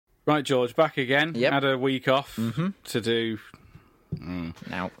Right, George, back again. Yep. Had a week off to do.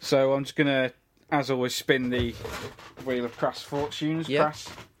 Now, So I'm just going to, as always, spin the Wheel of Crass Fortunes. Yep. Crass.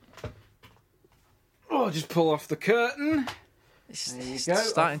 Oh, just pull off the curtain. it's, There you it's go.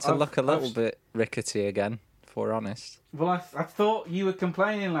 starting to look a little I've- bit rickety again, if we're honest. Well, I thought you were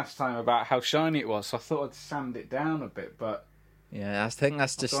complaining last time about how shiny it was, so I thought I'd sand it down a bit, but Yeah, I think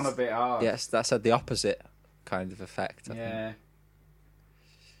that's it's just... gone a bit hard. Yes, that's had the opposite kind of effect, I think. Yeah.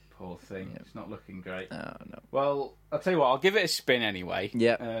 Poor thing. Yep. It's not looking great. Oh, no. Well, I'll tell you what, I'll give it a spin anyway.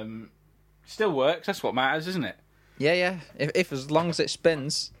 Yeah. Still works, that's what matters, isn't it? Yeah. If as long as it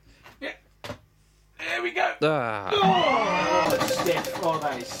spins... Yeah. There we go. Ah, Oh, it's stiff. Oh,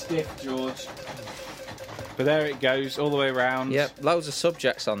 that is stiff, George. But there it goes, all the way around. yep, loads of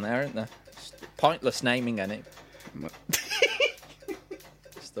subjects on there, aren't there? It's pointless naming any.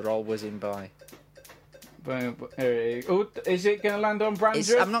 They're all whizzing by. Boom, here it is. Oh, is it going to land on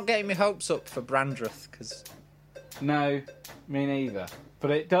Brandreth? I'm not getting my hopes up for Brandreth, because... No, me neither.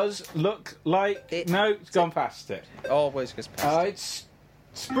 But it does look like... No, it's gone past it. Always goes past.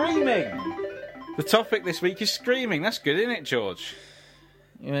 It's screaming. The topic this week is screaming. That's good, isn't it, George?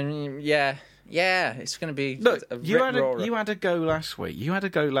 Yeah, it's going to be Look, a you rip-roarer. had a go last week. You had a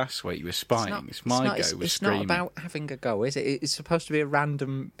go last week. You were spying. It's my go. With It's screaming. not about having a go, is it? It's supposed to be a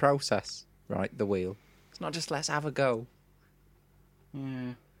random process, right? The wheel. It's not just let's have a go.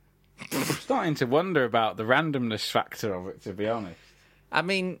 Yeah. I'm starting to wonder about the randomness factor of it, to be honest. I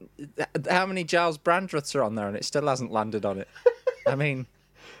mean, how many Giles Brandreths are on there, and it still hasn't landed on it? I mean,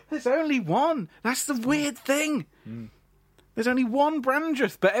 There's only one. That's the weird thing. There's only one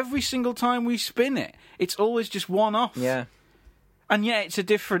Brandreth, but every single time we spin it, it's always just one off. yeah, And yet it's a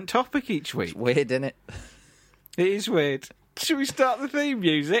different topic each week. weird, innit? It is weird. Should we start the theme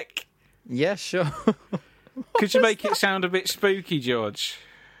music? Yeah, sure. Could you make it sound a bit spooky, George?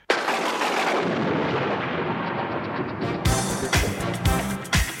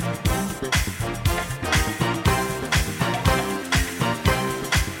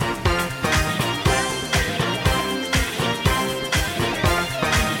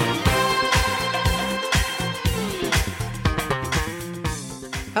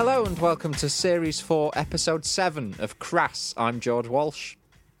 Hello and welcome to Series 4, Episode 7 of Crass. I'm George Walsh.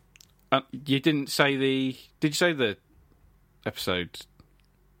 You didn't say the... Did you say the episode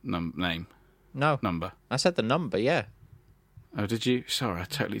name? No, Number? I said the number, yeah. Oh, did you? Sorry, I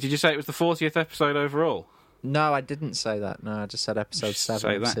totally... Did you say it was the 40th episode overall? No, I didn't say that. No, I just said Episode should 7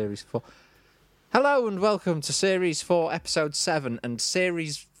 say of that. Series 4. Hello and welcome to Series 4, Episode 7 and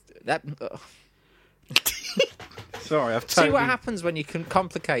Series... Sorry, I've See totally... what happens when you can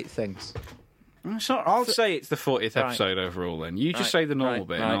complicate things. Sorry, I'll say it's the 40th Right. episode overall then. You just Right, say the normal right,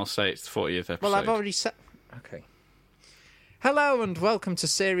 bit right. and I'll say it's the 40th episode. Well, I've already said... Okay. Hello and welcome to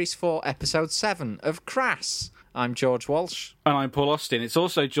Series 4, Episode 7 of Crass. I'm George Walsh. And I'm Paul Austin. It's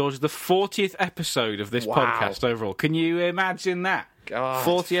also, George, the 40th episode of this Wow. podcast overall. Can you imagine that? God,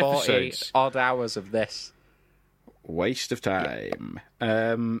 40 episodes. odd hours of this. Waste of time.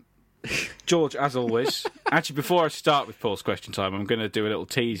 George, as always, actually, before I start with Paul's question time, I'm going to do a little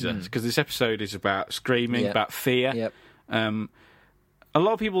teaser because this episode is about screaming, Yep. about fear. Yep. A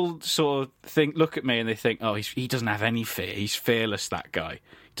lot of people sort of look at me and they think, oh, he doesn't have any fear. He's fearless, that guy.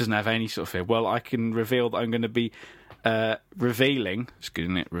 He doesn't have any sort of fear. Well, I can reveal that I'm going to be revealing. It's good,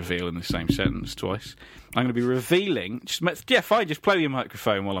 isn't it? Reveal in the same sentence twice. I'm going to be revealing. Fine, just play your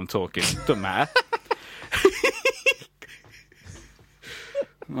microphone while I'm talking. Doesn't matter.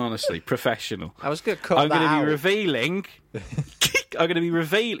 Honestly, professional. I was going to cut I'm that going to out. be revealing. I'm going to be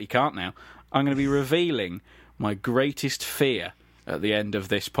revealing. You can't now. I'm going to be revealing my greatest fear at the end of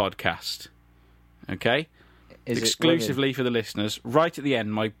this podcast. Okay? Is it Exclusively for the listeners. Right at the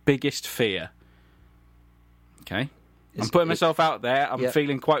end, my biggest fear. Okay? I'm putting myself out there. I'm Yeah.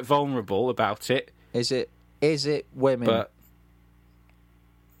 feeling quite vulnerable about it. women? Is it women? But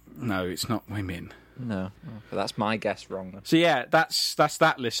no, it's not women. No. But that's my guess wrong. Then. So yeah, that's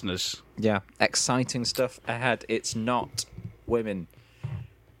that, listeners. Yeah. Exciting stuff ahead. It's not women.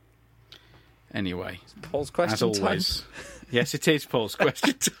 Anyway, Paul's question as always. Yes, it is Paul's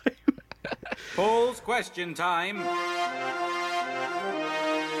question time. Paul's question time.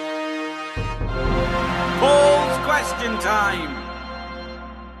 Paul's question time.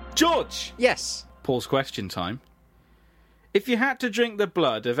 George. Yes. Paul's question time. If you had to drink the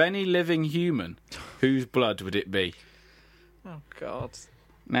blood of any living human, whose blood would it be? Oh, God.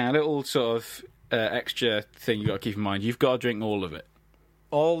 Now, a little sort of extra thing you've got to keep in mind. You've got to drink all of it.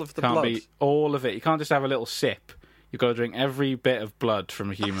 All of the Can't blood. be all of it. You can't just have a little sip. You've got to drink every bit of blood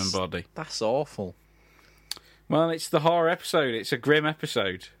from a human body. That's awful. Well, it's the horror episode. It's a grim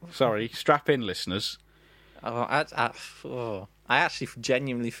episode. Sorry, strap in, listeners. Oh, I actually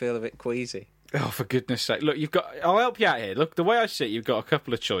genuinely feel a bit queasy. Oh, for goodness sake. Look, I'll help you out here. Look, the way I see it, you've got a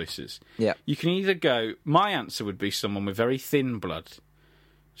couple of choices. Yeah. You can either go... My answer would be someone with very thin blood.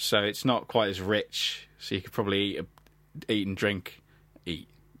 So it's not quite as rich. So you could probably eat and drink. You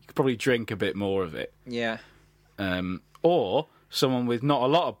could probably drink a bit more of it. Yeah. Or someone with not a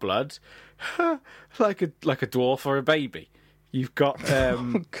lot of blood, like a dwarf or a baby. You've got...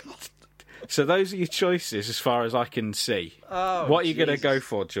 Oh, God. So those are your choices as far as I can see. Oh, what are you going to Jesus. go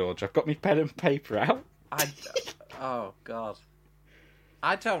for, George? I've got my pen and paper out. Oh, God.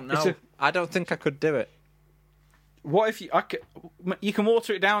 I don't know. I don't think I could do it. What if you can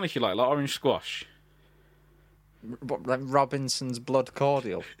water it down if you like orange squash. What, like Robinson's blood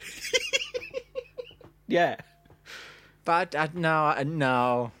cordial? Yeah. But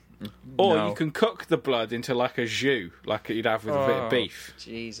no. Or No. you can cook the blood into like a jus, like you'd have with a bit of beef.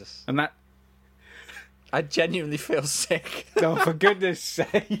 Jesus. And that... I genuinely feel sick. Oh, for goodness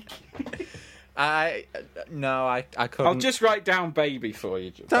sake. I couldn't. I'll just write down baby for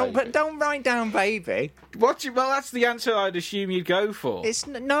you. Don't write down baby. Well, that's the answer I'd assume you'd go for. It's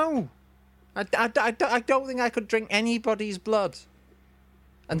no. I don't think I could drink anybody's blood,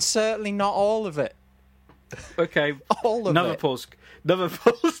 and certainly not all of it. Okay. All of Another it. pause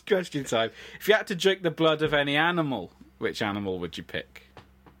question time. If you had to drink the blood of any animal, which animal would you pick?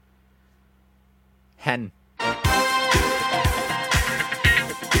 Hen.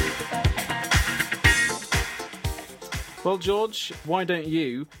 Well, George, why don't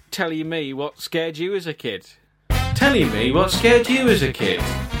you tell me what scared you as a kid? Tell me what scared you as a kid.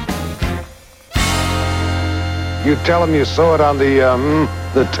 You tell him you saw it on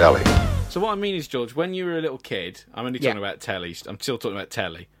the telly. So what I mean is, George, when you were a little kid, I'm only talking Yeah. about telly. I'm still talking about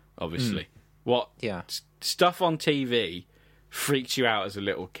telly, obviously. What Yeah. stuff on TV freaked you out as a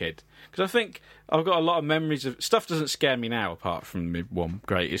little kid? Because I think I've got a lot of memories of... Stuff doesn't scare me now, apart from my one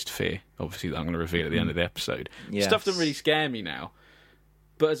greatest fear, obviously, that I'm going to reveal at the end of the episode. Yes. Stuff doesn't really scare me now.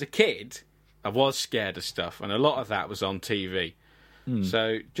 But as a kid, I was scared of stuff, and a lot of that was on TV.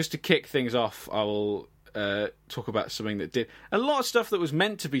 So just to kick things off, I will talk about something that did... A lot of stuff that was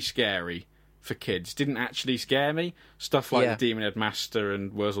meant to be scary for kids didn't actually scare me. Stuff like Yeah. the Demon Head Master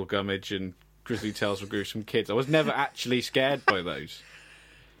and Wurzel Gummidge and Grizzly Tales for Gruesome Kids. I was never actually scared by those.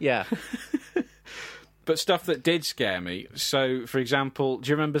 Yeah. But stuff that did scare me. So, for example, do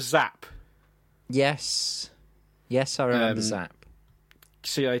you remember Zap? Yes. Yes, I remember Zap.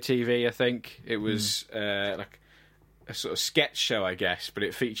 CITV, I think. It was like a sort of sketch show, I guess, but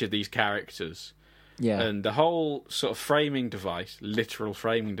it featured these characters. Yeah. And the whole sort of framing device, literal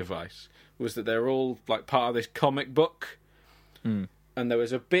framing device, was that they're all like part of this comic book. And there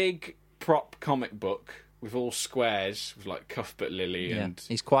was a big prop comic book with all squares, with like Cuthbert Lily Yeah. and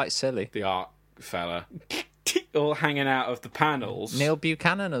He's quite silly. the art fella, all hanging out of the panels. Neil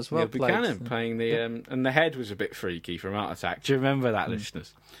Buchanan as well. Neil Buchanan playing the... and the head was a bit freaky from Art Attack. Do you remember that,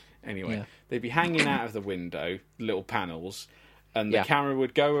 listeners? Anyway, Yeah. they'd be hanging out of the window, little panels, and the Yeah. camera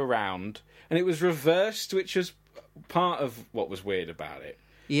would go around, and it was reversed, which was part of what was weird about it.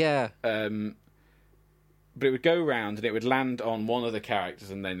 Yeah. But it would go round, and it would land on one of the characters,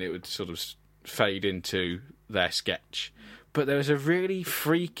 and then it would sort of fade into their sketch. But there was a really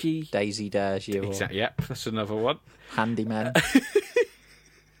freaky... Daisy Dares You. Exactly. Yep, that's another one. Handyman.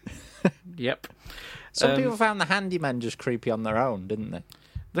 Yep. Some people found the Handymen just creepy on their own, didn't they?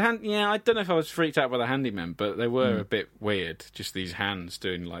 I don't know if I was freaked out by the handyman, but they were a bit weird. Just these hands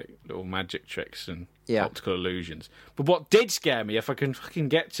doing like little magic tricks and Yeah. optical illusions. But what did scare me, if I can fucking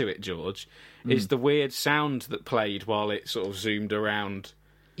get to it, George, is the weird sound that played while it sort of zoomed around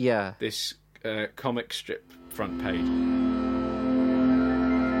Yeah. this comic strip front page.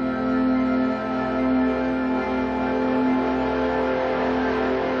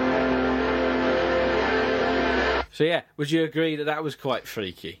 So yeah, would you agree that that was quite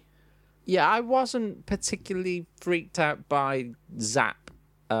freaky? Yeah, I wasn't particularly freaked out by Zap.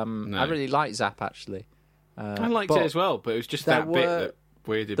 I really liked Zap, actually. I liked but it as well, but it was just there that bit were- that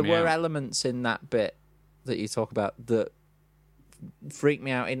weirded There me were out. elements in that bit that you talk about that freaked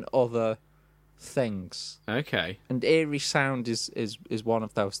me out in other things. Okay. And eerie sound is one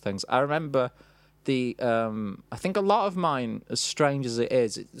of those things. I remember the I think a lot of mine, as strange as it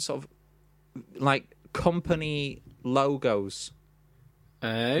is, it's sort of like company logos.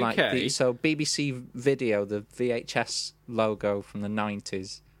 Okay. Like so BBC Video, the VHS logo from the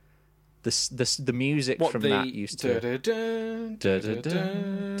 90s. The music from that used to Da-da-dun,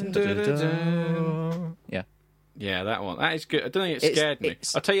 da-da-dun, da-da-dun. yeah. Yeah, that one. That is good. I don't think it scared me.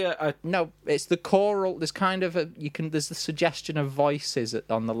 I'll tell you. No, it's the choral. There's kind of there's the suggestion of voices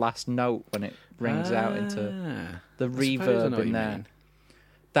on the last note when it rings out into the reverb in there. Mean.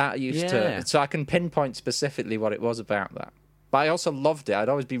 That used to, so I can pinpoint specifically what it was about that. But I also loved it. I'd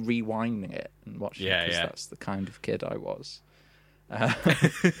always be rewinding it and watching it because that's the kind of kid I was.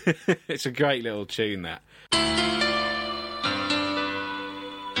 It's a great little tune, that.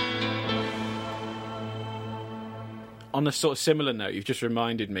 On a sort of similar note, you've just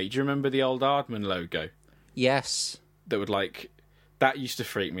reminded me. Do you remember the old Aardman logo? Yes. That would that used to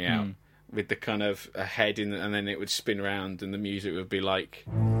freak me out. With the kind of a head in, and then it would spin around, and the music would be like.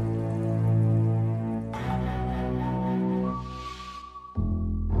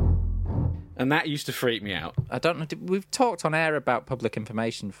 And that used to freak me out. I don't know. We've talked on air about public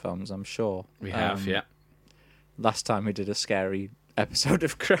information films, I'm sure. We have, yeah. Last time we did a scary episode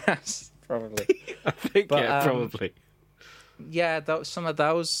of Crass, probably. I think, probably. Yeah, some of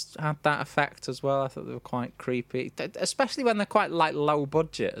those had that effect as well. I thought they were quite creepy, especially when they're quite low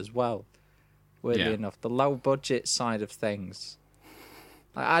budget as well. Weirdly enough, the low budget side of things.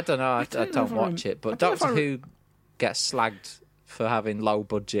 I don't know. I don't watch it, but Doctor Who gets slagged for having low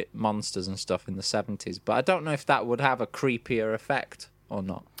budget monsters and stuff in the 70s. But I don't know if that would have a creepier effect or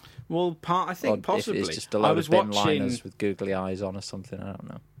not. Well, I think possibly. If it's just a load of bin liners with googly eyes on or something. I don't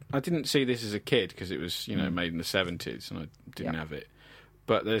know. I didn't see this as a kid because it was, made in the 70s and I didn't have it.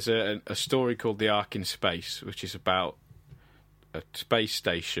 But there's a story called The Ark in Space, which is about a space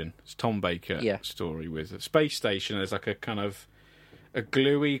station. It's Tom Baker story with a space station. There's like a kind of a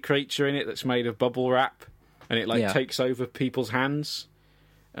gluey creature in it that's made of bubble wrap, and it takes over people's hands,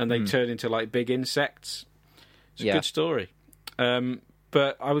 and they turn into like big insects. It's a good story.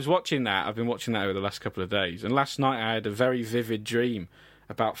 But I was watching that. I've been watching that over the last couple of days, and last night I had a very vivid dream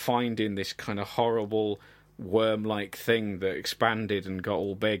about finding this kind of horrible worm-like thing that expanded and got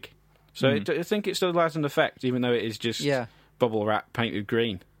all big. So I think it still has an effect, even though it is just bubble wrap painted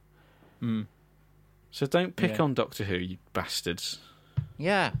green. So don't pick on Doctor Who, you bastards.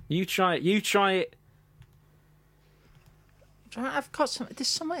 Yeah. You try it. You try it. I've got there's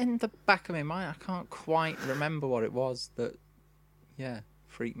something in the back of my mind. I can't quite remember what it was that,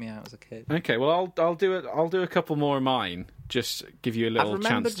 freaked me out as a kid. Okay, well I'll do it. I'll do a couple more of mine. Just give you a little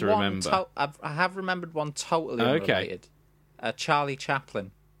chance to remember. I have remembered one totally unrelated. Charlie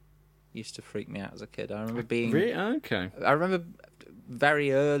Chaplin used to freak me out as a kid. I remember being I remember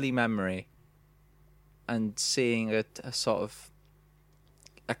very early memory and seeing a sort of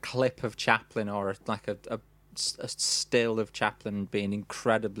a clip of Chaplin or a still of Chaplin being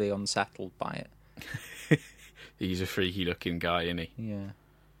incredibly unsettled by it. He's a freaky looking guy, isn't he? Yeah.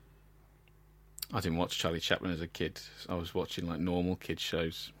 I didn't watch Charlie Chaplin as a kid. I was watching like normal kids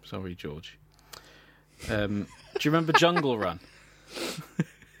shows. Sorry, George. Do you remember Jungle Run?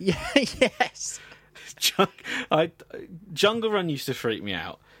 Yes. Jungle Run used to freak me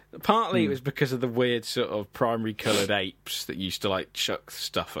out. Partly it was because of the weird sort of primary coloured apes that used to like chuck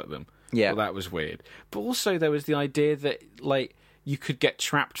stuff at them. Yeah, well, that was weird. But also there was the idea that like you could get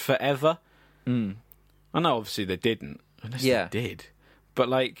trapped forever. I know, obviously they didn't, unless they did. But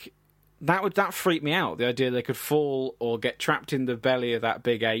like that freaked me out. The idea they could fall or get trapped in the belly of that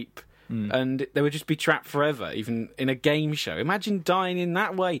big ape, and they would just be trapped forever, even in a game show. Imagine dying in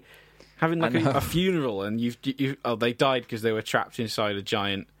that way, having like a funeral, and they died because they were trapped inside a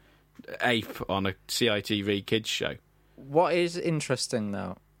giant ape on a CITV kids show. What is interesting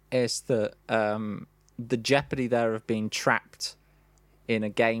though is that the jeopardy there of being trapped in a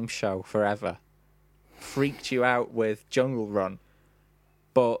game show forever freaked you out with Jungle Run,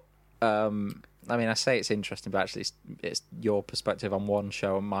 but I mean, I say it's interesting, but actually it's your perspective on one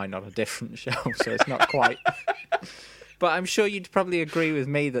show and mine on a different show, so it's not quite. But I'm sure you'd probably agree with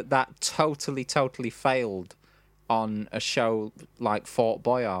me that totally failed on a show like Fort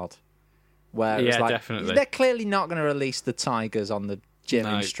Boyard, where it was like, definitely. They're clearly not going to release the tigers on the gym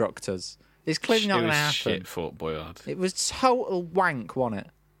instructors. It's clearly not going to happen. Shit, Fort Boyard. It was total wank, wasn't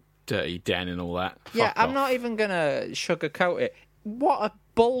it? Dirty Den and all that. Yeah, I'm not even going to sugarcoat it. What a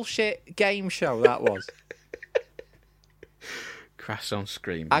bullshit game show that was. Crass on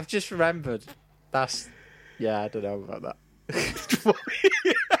Scream. I've just remembered. I don't know about that.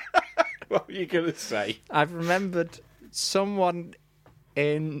 What were you going to say? I've remembered someone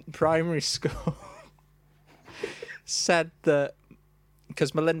in primary school said that,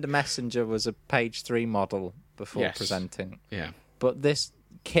 because Melinda Messenger was a page 3 model before presenting. Yeah. But this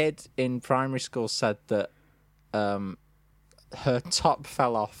kid in primary school said that her top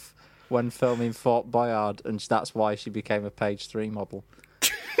fell off when filming Fort Boyard, and that's why she became a page 3 model.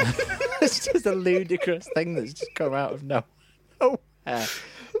 It's just a ludicrous thing that's just come out of nowhere.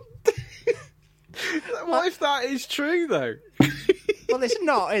 What if that is true, though? Well, it's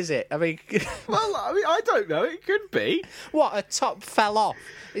not, is it? I mean, Well, I don't know. It could be. what, a top fell off?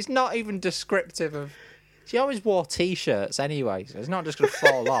 It's not even descriptive of... She always wore T-shirts anyway, so it's not just going to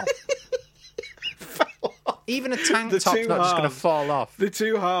fall off. Even a tank The top's two not just going to halves. fall off. The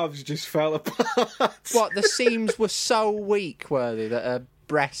two halves just fell apart. What, the seams were so weak, were they, that her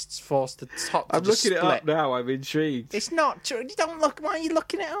breasts forced the top to I'm just looking split? it up now. I'm intrigued. It's not true. You don't look... Why are you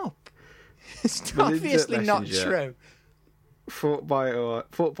looking it up? It's Melinda obviously not Messenger. true. Fort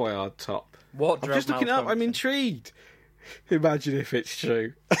Boyard top. Wardrobe I'm just looking it up. I'm malfunction. intrigued. Imagine if it's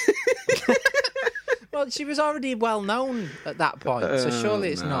true. Well, she was already well known at that point, so surely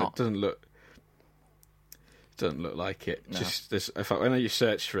it's No, not. It doesn't look like it. No. Just this. When you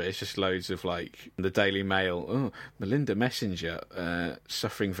search for it, it's just loads of like the Daily Mail. Oh, Melinda Messenger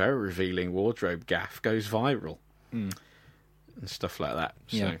suffering very revealing wardrobe gaffe goes viral, and stuff like that.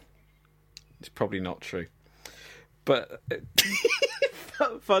 So Yeah. it's probably not true. But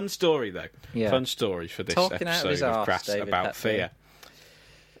fun story though. Yeah. Fun story for this Talking out of his episode of arse, Crass David About Hetfield.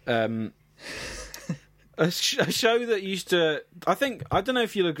 Fear. A show that used to... I don't know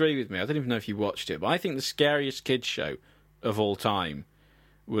if you'll agree with me. I don't even know if you watched it, but I think the scariest kids show of all time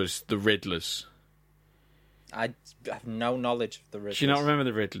was The Riddlers. I have no knowledge of the Riddlers. Do you not remember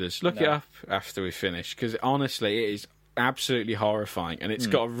The Riddlers? Look it No. up after we finish, because honestly, it is absolutely horrifying, and it's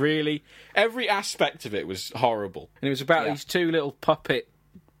got a really... Every aspect of it was horrible. And it was about Yeah. these two little puppet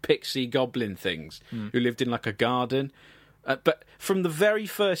pixie goblin things who lived in like a garden. But from the very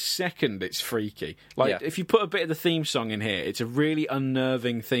first second, it's freaky. Like, Yeah. if you put a bit of the theme song in here, it's a really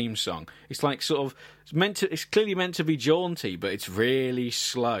unnerving theme song. It's like sort of it's clearly meant to be jaunty, but it's really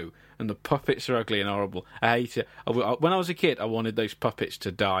slow, and the puppets are ugly and horrible. I hate it. When I was a kid, I wanted those puppets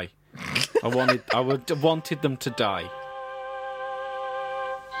to die. I wanted them to die.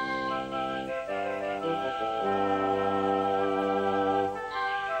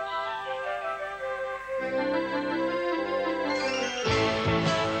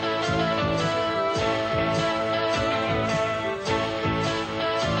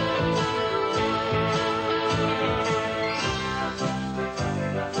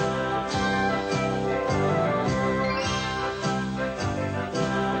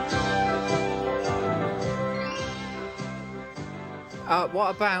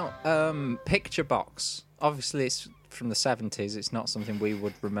 What about Picture Box? Obviously, it's from the 70s. It's not something we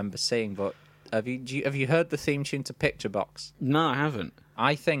would remember seeing, but have you heard the theme tune to Picture Box? No, I haven't.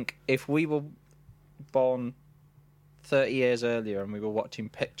 I think if we were born 30 years earlier and we were watching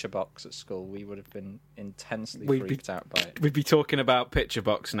Picture Box at school, we would have been intensely freaked out by it. We'd be talking about Picture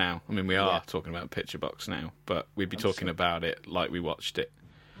Box now. I mean, we are Yeah. talking about Picture Box now, but we'd be talking about it like we watched it.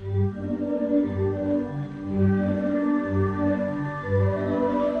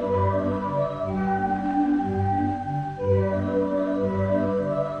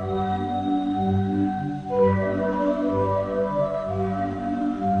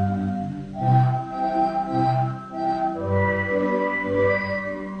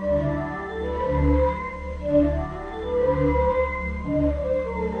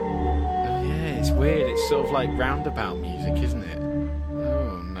 Oh, yeah, it's weird. It's sort of like roundabout music, isn't it?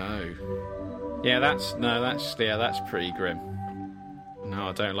 Oh no. Yeah, that's pretty grim. No,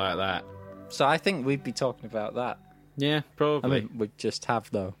 I don't like that. So I think we'd be talking about that. Yeah, I probably. mean, we just have,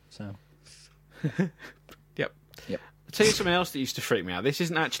 though, so... Yep. Yep. I'll tell you something else that used to freak me out. This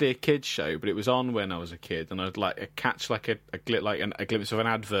isn't actually a kids show, but it was on when I was a kid, and I'd like catch like a glimpse of an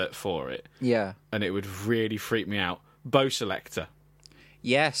advert for it, Yeah. and it would really freak me out. Bow Selector,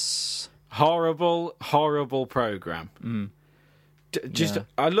 Yes. horrible program. Yeah.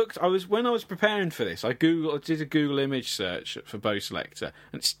 When I was preparing for this, I did a Google image search for Bow Selector,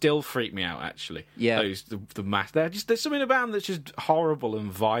 and it still freaked me out. Actually, Yeah. the mass. There's something about them that's just horrible and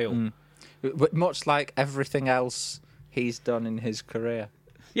vile. But much like everything else he's done in his career.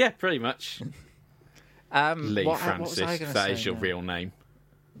 Yeah, pretty much. Lee what was Francis, I if gonna that say is your now? real name.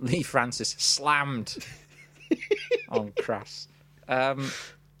 Lee Francis slammed on Crass. No,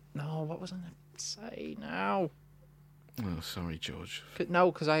 what was I going to say now? Oh, sorry, George.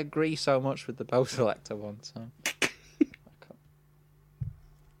 No, because I agree so much with the Bow Selector one. So.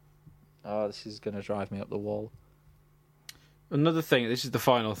 Oh, this is going to drive me up the wall. Another thing, this is the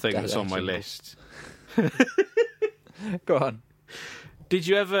final thing That that's on my actually list. Go on. Did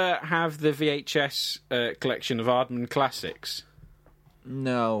you ever have the VHS collection of Aardman classics?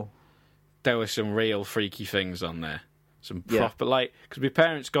 No. There were some real freaky things on there. Some Yeah. proper, because my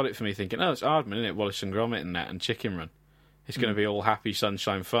parents got it for me thinking, oh, it's Aardman, isn't it? Wallace and Gromit and that, and Chicken Run. It's going to be all happy,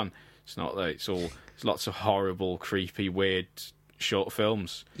 sunshine fun. It's not that it's lots of horrible, creepy, weird short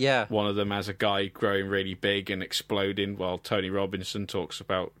films. Yeah. One of them has a guy growing really big and exploding while Tony Robinson talks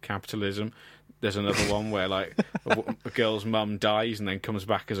about capitalism. There's another one where like a girl's mum dies and then comes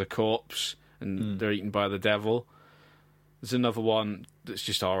back as a corpse and they're eaten by the devil. There's another one that's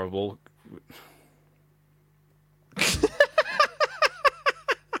just horrible.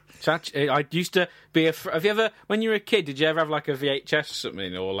 I used to be have you ever, when you were a kid, did you ever have like a VHS or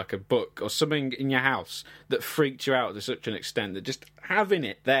something, or like a book or something in your house that freaked you out to such an extent that just having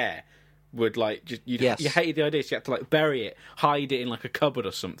it there would like just you hated the idea, so you had to like bury it, hide it in like a cupboard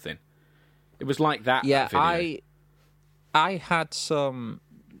or something. It was like that. Yeah, that video. I had some.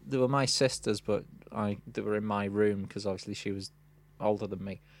 They were my sisters, but they were in my room because obviously she was older than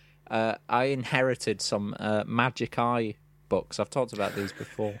me. I inherited some Magic Eye books. I've talked about these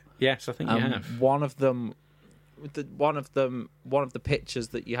before. Yes, I think you have. One of the pictures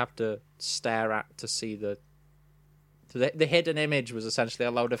that you have to stare at to see the hidden image was essentially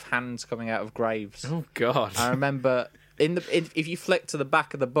a load of hands coming out of graves. Oh God! I remember if you flick to the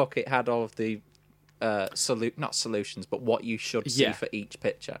back of the book, it had all of the not solutions, but what you should see for each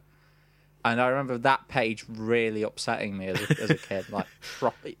picture. And I remember that page really upsetting me as a kid, like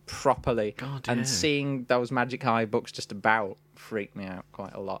properly. God, and seeing those Magic Eye books just about freaked me out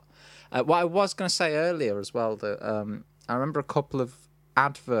quite a lot. What I was going to say earlier as well, that I remember a couple of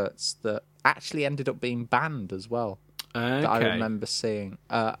adverts that actually ended up being banned as well. Okay. That I remember seeing.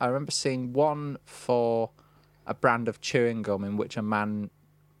 I remember seeing one for a brand of chewing gum in which a man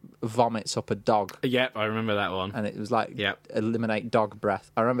vomits up a dog. Yep, I remember that one. And it was like, eliminate dog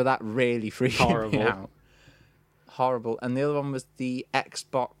breath. I remember that really freaking me out. Horrible. And the other one was the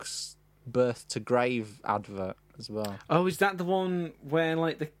Xbox birth to grave advert as well. Oh, is that the one where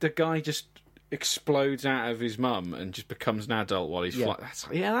like the guy just explodes out of his mum and just becomes an adult while he's flying?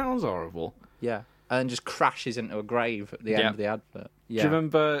 That one's horrible. Yeah. And then just crashes into a grave at the end of the advert. Yeah. Do you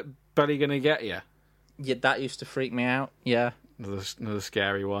remember Belly Gonna Get You? Yeah, that used to freak me out. Yeah. Another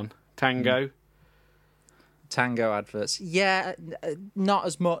scary one. Tango. Tango adverts. Yeah, not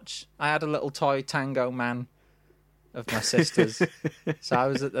as much. I had a little toy Tango man of my sister's. So I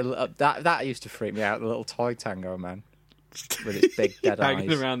was at that used to freak me out, the little toy Tango man with its big dead eyes.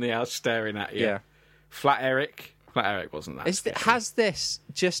 Hanging around the house staring at you. Yeah. Flat Eric. Flat Eric wasn't that. Has this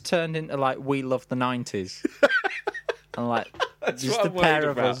just turned into like We Love the 90s? And like That's just what the I'm pair worried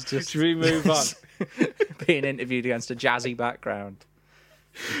of about. us just Should we move on? being interviewed against a jazzy background.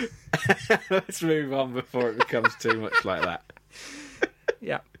 Let's move on before it becomes too much like that.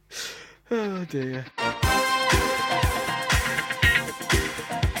 Yeah. Oh dear.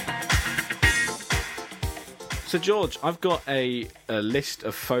 So George, I've got a list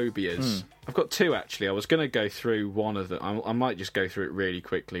of phobias. I've got two actually. I was going to go through one of them. I might just go through it really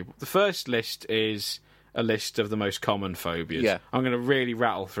quickly. The first list is a list of the most common phobias. Yeah. I'm going to really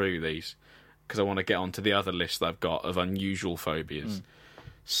rattle through these because I want to get onto the other list that I've got of unusual phobias.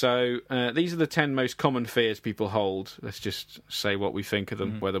 So these are the 10 most common fears people hold. Let's just say what we think of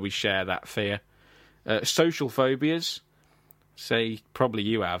them, whether we share that fear. Social phobias. Say, probably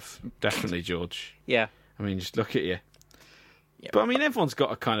you have. Definitely, George. Yeah. I mean, just look at you. Yep. But I mean, everyone's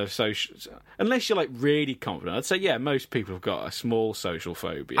got a kind of social... Unless you're like really confident. I'd say, yeah, most people have got a small social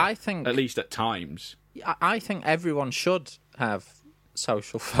phobia. I think... At least at times. I think everyone should have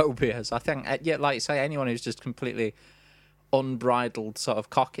social phobias. I think, yeah, like you say, anyone who's just completely unbridled sort of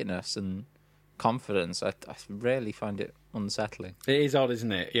cockiness and confidence, I really find it unsettling. It is odd,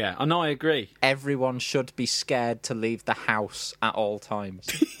 isn't it? Yeah. I know, I agree. Everyone should be scared to leave the house at all times.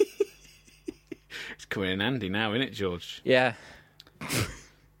 It's coming in handy now, isn't it, George? Yeah.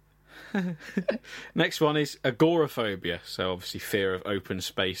 Next one is agoraphobia. So obviously fear of open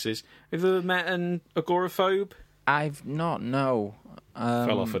spaces. Have you ever met an agoraphobe? I've not, no.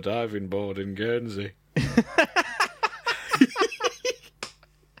 Fell off a diving board in Guernsey.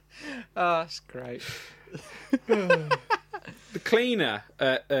 Oh, that's great. The cleaner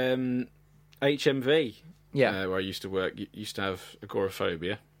at HMV, Yeah. where I used to work, used to have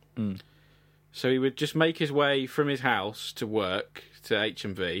agoraphobia. So he would just make his way from his house to work to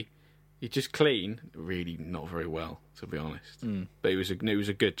HMV. He'd just clean, really not very well, to be honest. But he was a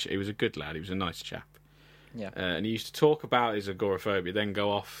good lad. He was a nice chap. Yeah. And he used to talk about his agoraphobia, then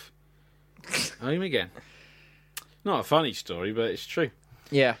go off home again. Not a funny story, but it's true.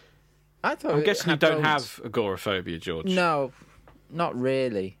 Yeah. I thought I'm it guessing you had don't loads. have agoraphobia, George. No, not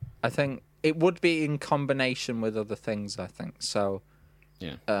really. I think it would be in combination with other things, I think. So,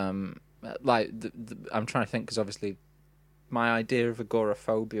 Yeah. like, I'm trying to think, because obviously my idea of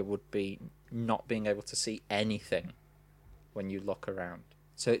agoraphobia would be not being able to see anything when you look around.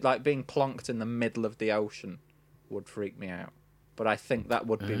 So, like, being plonked in the middle of the ocean would freak me out. But I think that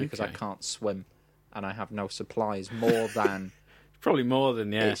would be because I Okay. can't swim and I have no supplies more than Probably more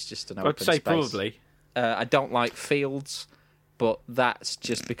than, yeah. it's just an open I'd say space. probably. I don't like fields, but that's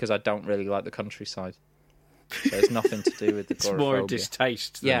just because I don't really like the countryside. So it's nothing to do with the It's more a agoraphobia.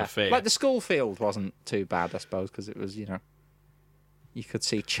 distaste than Yeah, a fear. like the school field wasn't too bad, I suppose, because it was, you could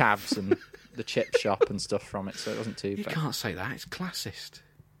see chavs and the chip shop and stuff from it, so it wasn't too You bad. can't say that. It's classist.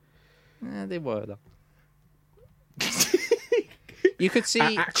 They were, though. You could see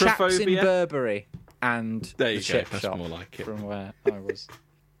chaps in Acrophobia? Burberry and There you the go, chip that's shop more like it. from where I was.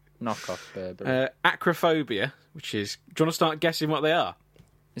 Knockoff Burberry. Acrophobia, which is... Do you want to start guessing what they are?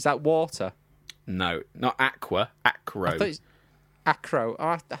 Is that water? No, not aqua. Acro. I thought it's acro. Oh,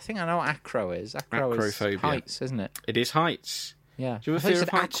 I think I know what acro is. Acro is Acrophobia. heights, isn't it? It is heights. Yeah. Do you have a I thought fear of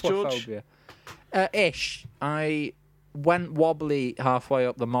said heights, George? aquaphobia. Ish. I went wobbly halfway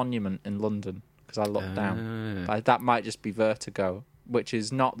up the monument in London because I looked down. But that might just be vertigo, which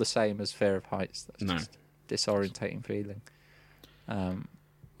is not the same as fear of heights. That's No. just disorientating feeling,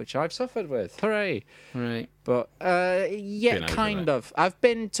 which I've suffered with. Hooray! Right. But yeah, Been over kind that. of. I've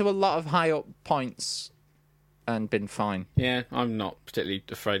been to a lot of high up points and been fine. Yeah, I'm not particularly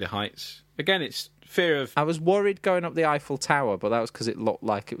afraid of heights. Again, it's fear of... I was worried going up the Eiffel Tower, but that was because it looked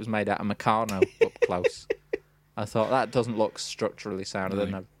like it was made out of Meccano up close. I thought that doesn't look structurally sound. No.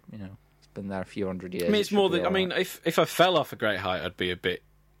 And I've, it's been there a few hundred years. I mean, It it's should more be than... I all mean, right. if I fell off a great height, I'd be a bit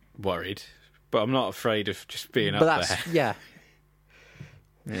worried. But I'm not afraid of just being But up that's there. yeah,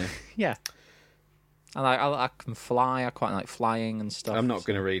 Yeah. yeah. And I can fly. I quite like flying and stuff. I'm not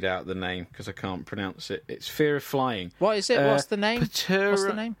going to read out the name because I can't pronounce it. It's fear of flying. What is it? What's the name? What's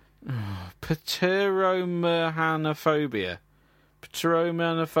the name? Pteromahanophobia.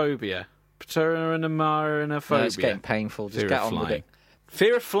 Pteromahanophobia. Pteromahanophobia. No, it's getting painful. Just Fear get of on with flying. it.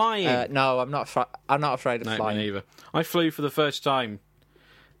 Fear of flying. No, I'm not. I'm not afraid of No, me flying. neither. I flew for the first time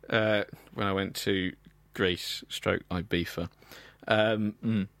when I went to Greece, stroke Ibiza. I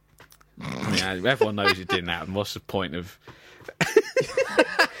mean, everyone knows it didn't happen. What's the point of...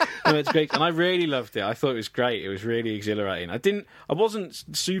 I went to Greece, and I really loved it. I thought it was great. It was really exhilarating. I wasn't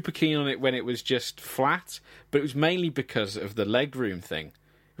super keen on it when it was just flat, but it was mainly because of the leg room thing.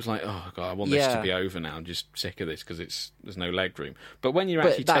 It was like, oh god, I want this to Yeah. be over now. I'm just sick of this because there's no leg room. But when you're But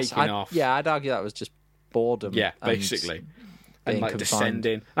actually that's, taking off, yeah, I'd argue that was just boredom. yeah, and basically, and being like confined.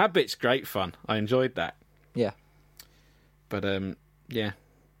 descending. That bit's great fun. I enjoyed that. Yeah. But yeah.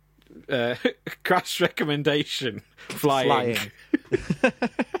 Crash recommendation: flying.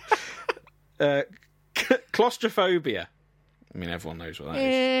 Claustrophobia. I mean, everyone knows what that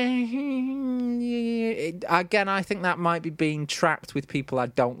is. Again, I think that might be being trapped with people I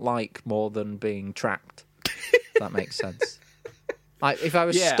don't like more than being trapped. If that makes sense. Like if I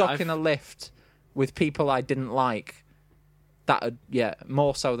was Yeah, stuck in a lift with people I didn't like, that'd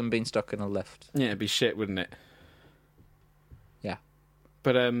more so than being stuck in a lift. Yeah, it'd be shit, wouldn't it? Yeah.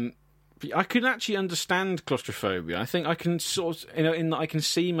 But I can actually understand claustrophobia. I think I can sort of, in that I can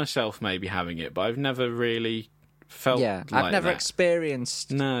see myself maybe having it, but I've never really felt Yeah, like I've never that.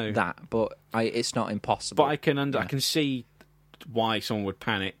 experienced No. that, but it's not impossible. But I can I can see why someone would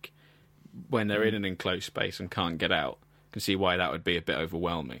panic when they're in an enclosed space and can't get out. I can see why that would be a bit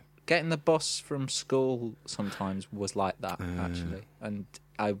overwhelming. Getting the bus from school sometimes was like that, actually, and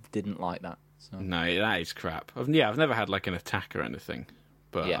I didn't like that. So. No, that is crap. I've never had like an attack or anything,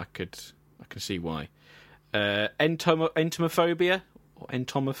 but Yeah. I can see why. Entomophobia or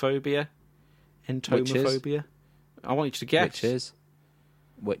entomophobia, entomophobia. I want you to guess.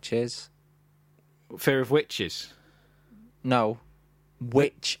 Which is Fear of witches. no.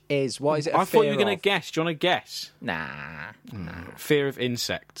 Which is what is it? I thought you were going to guess. Do you want to guess? Nah. Fear of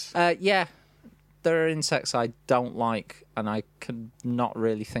insects. Yeah, there are insects I don't like, and I can not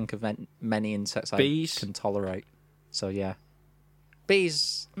really think of many insects Bees? I can tolerate. So yeah,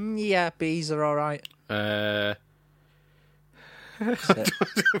 bees. Yeah, bees are all right.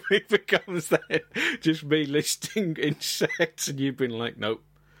 It becomes that just me listing insects, and you've been like, nope,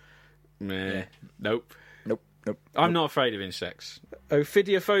 meh, Yeah. nope. Nope. I'm not afraid of insects.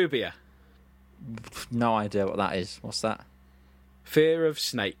 Ophidiophobia. No idea what that is. What's that? Fear of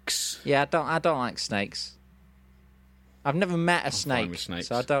snakes. Yeah, I don't like snakes. I've never met a fine snake, with snakes.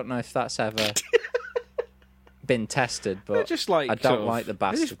 so I don't know if that's ever been tested. But They're just like I sort don't of- like the they're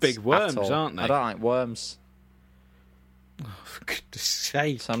bastards. just big at worms, all. aren't they? I don't like worms, For goodness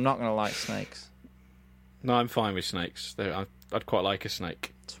sake. so I'm not going to like snakes. No, I'm fine with snakes. I'd quite like a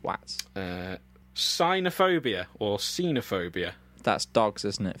snake. Twats. Cynophobia or xenophobia. That's dogs,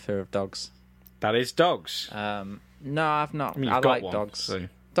 isn't it? Fear of dogs. That is dogs. No, I've not. I mean, I you've got like one, dogs. so-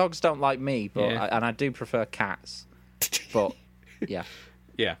 Dogs don't like me, but Yeah. and I do prefer cats. But yeah,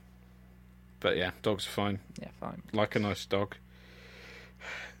 Yeah. But yeah, dogs are fine. yeah, fine. Like a nice dog.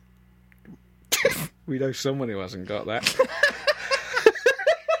 We know someone who hasn't got that.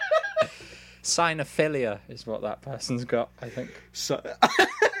 Cynophilia is what that person's got, I think. So...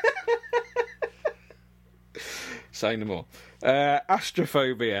 Say no more.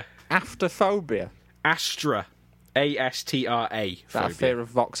 Astrophobia. Afterphobia. Astra. A-S-T-R-A. Is that a phobia. fear of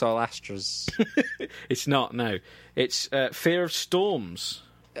Vauxhall Astras? It's not, no. It's fear of storms.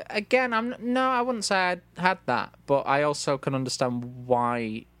 Again, I wouldn't say I had that, but I also can understand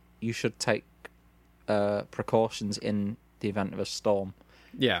why you should take precautions in the event of a storm,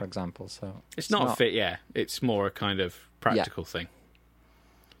 Yeah. for example. So It's not a fit, yeah. It's more a kind of practical thing.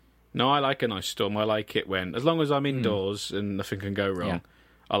 No, I like a nice storm. I like it when, as long as I'm indoors and nothing can go wrong, Yeah.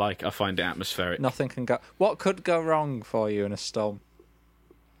 I find it atmospheric. Nothing can go. What could go wrong for you in a storm?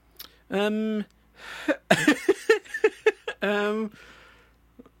 Um,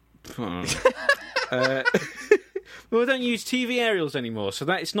 well, we don't use TV aerials anymore, so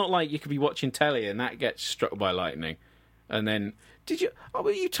that it's not like you could be watching telly and that gets struck by lightning, and then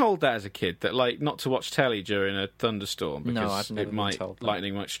were you told that as a kid that like not to watch telly during a thunderstorm because No, I've never been told that.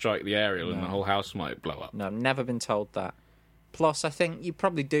 lightning might strike the aerial and the whole house might blow up. No, I've never been told that. Plus, I think you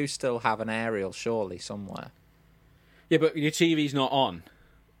probably do still have an aerial, surely, somewhere. Yeah, but your TV's not on.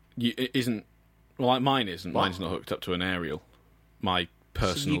 It isn't. Well, like mine isn't. What? Mine's not hooked up to an aerial. My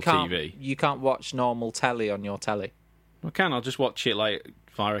personal you can't, TV. You can't watch normal telly on your telly. I can. I'll just watch it like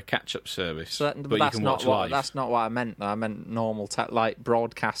via a catch-up service. So but that's you can not watch what live. that's not what I meant. Though. I meant normal like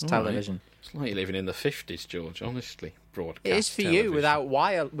broadcast All right. television. It's like you're living in the 50s, George. Honestly, broadcast. It is for television. you without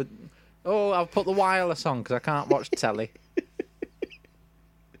wire. Oh, I'll put the wireless on because I can't watch telly.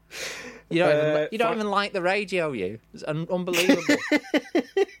 You don't even like the radio, you. It's unbelievable.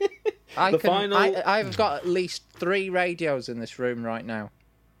 I've got at least 3 radios in this room right now,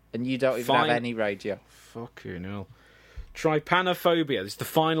 and you don't even have any radio. Fucking hell. Trypanophobia. This is the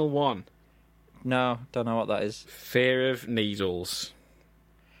final one. No, don't know what that is. Fear of needles.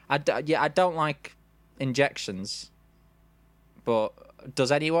 I don't like injections, but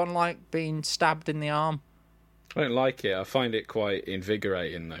does anyone like being stabbed in the arm? I don't like it. I find it quite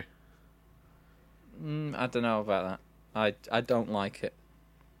invigorating, though. I don't know about that. I don't like it.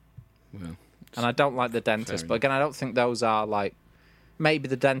 Well, And I don't like the dentist. But again, I don't think those are like... Maybe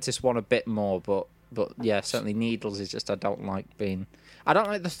the dentist one a bit more, but yeah, certainly needles is just I don't like being... I don't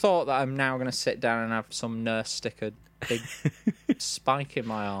like the thought that I'm now going to sit down and have some nurse stick a big spike in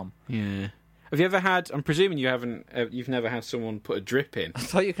my arm. yeah. Have you ever had... I'm presuming you haven't... you've never had someone put a drip in. I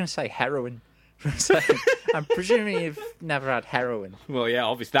thought you were going to say heroin for a second. I'm presuming you've never had heroin. Well, yeah,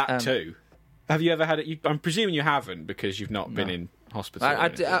 obviously that too. Have you ever had it? I'm presuming you haven't because you've not been in hospital. or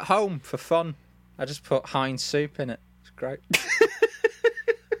anything. At home for fun. I just put Heinz soup in it. It's great.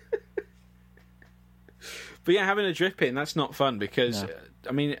 But yeah, having a drip in, that's not fun because, No.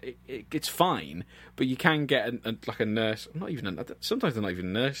 I mean, it's fine, but you can get like a nurse. Sometimes they're not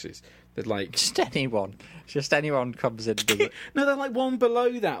even nurses. They're like... Just anyone comes in and does it. No, they're like one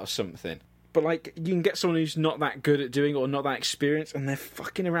below that or something. But like, you can get someone who's not that good at doing it or not that experienced, and they're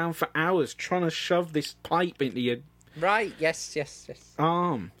fucking around for hours trying to shove this pipe into your Right, yes.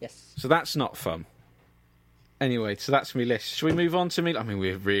 arm. Yes. So that's not fun. Anyway, so that's my list. Shall we move on to me? I mean,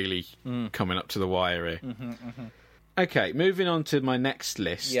 we're really coming up to the wire here. Okay, moving on to my next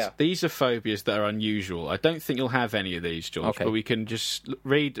list. Yeah. These are phobias that are unusual. I don't think you'll have any of these, George, Okay. but we can just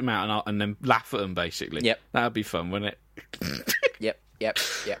read them out and then laugh at them, basically. Yep. That'd be fun, wouldn't it? Yep.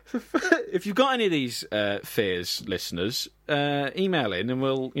 If you've got any of these fears, listeners, email in and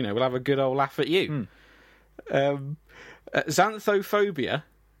we'll have a good old laugh at you. Xanthophobia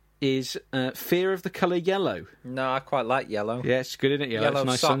is fear of the colour yellow. No, I quite like yellow. Yeah, it's good, isn't it? Yellow it's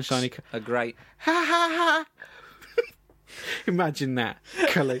nice socks sunshiny. are great. Ha ha ha! Imagine that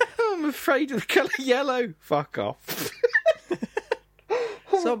colour. I'm afraid of the colour yellow. Fuck off.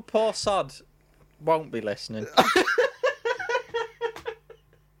 Some poor sod won't be listening.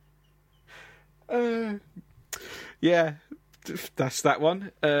 Yeah, that's that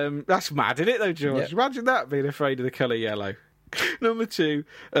one. That's mad, isn't it, though, George? Yeah. Imagine that, being afraid of the colour yellow. Number 2,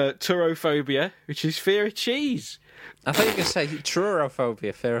 turophobia, which is fear of cheese. I thought you were going to say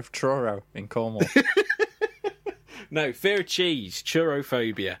trurophobia, fear of Truro in Cornwall. No, fear of cheese,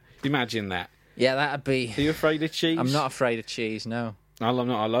 turophobia. Imagine that. Yeah, that'd be... Are you afraid of cheese? I'm not afraid of cheese, no. I'm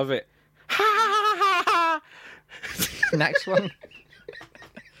not. I love it. Ha ha ha ha ha! Next one.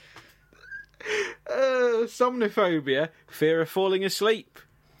 Somnophobia, fear of falling asleep.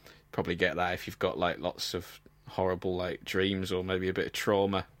 Probably get that if you've got like lots of horrible like dreams or maybe a bit of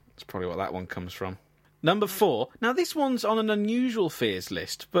trauma. That's probably what that one comes from. Number 4. Now this one's on an unusual fears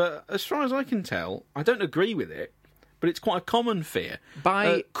list, but as far as I can tell, I don't agree with it. But it's quite a common fear.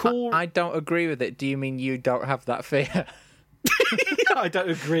 I don't agree with it. Do you mean you don't have that fear? I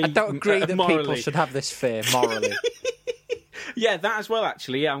don't agree. I don't agree that morally. people should have this fear morally. Yeah, that as well,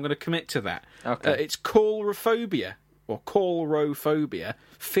 actually. Yeah, I'm going to commit to that. Okay. It's coulrophobia, or coulrophobia,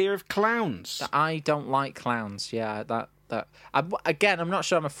 fear of clowns. I don't like clowns. Yeah, again, I'm not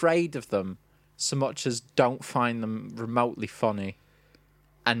sure I'm afraid of them so much as don't find them remotely funny,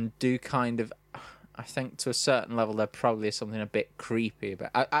 and do kind of. I think to a certain level there probably is something a bit creepy,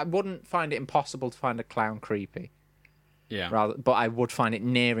 but I wouldn't find it impossible to find a clown creepy. Yeah. But I would find it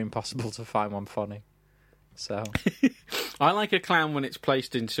near impossible to find one funny. So I like a clown when it's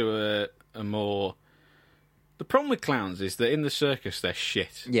placed into a more... The problem with clowns is that in the circus they're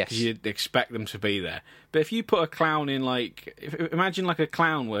shit. Yes. 'Cause you'd expect them to be there. But if you put a clown in imagine like a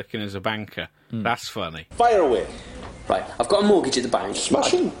clown working as a banker, that's funny. Fire away. Right, I've got a mortgage at the bank.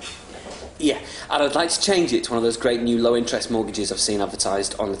 Smashing. Yeah, and I'd like to change it to one of those great new low-interest mortgages I've seen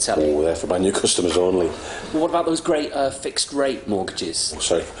advertised on the telly. Oh, they're for brand new customers only. Well, what about those great fixed-rate mortgages? Oh,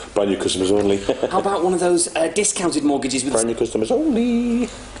 sorry, brand new customers only. How about one of those discounted mortgages with... Brand new customers only.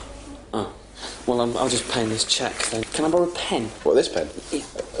 Oh, well, I'll just pay this cheque then. Can I borrow a pen? What, this pen? Yeah.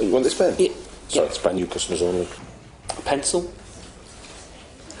 You want this pen? Yeah. Sorry, it's brand new customers only. A pencil?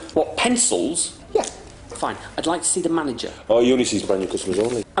 What, pencils? Yeah. Fine, I'd like to see the manager. Oh, he only sees brand new customers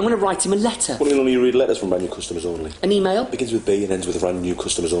only. I'm going to write him a letter. Well, he'll only read letters from brand new customers only. An email? Begins with B and ends with brand new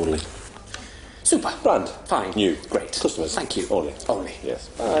customers only. Super. Brand. Fine. New. Great. Customers. Thank you. Only. Only. Yes.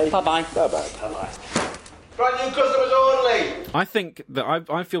 Bye. Bye-bye. Bye-bye. Bye-bye. Brand new customers only. I think that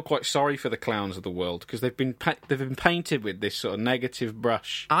I feel quite sorry for the clowns of the world because they've been painted with this sort of negative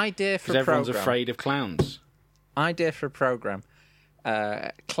brush. Idea for Because everyone's program. afraid of clowns. Idea for a program.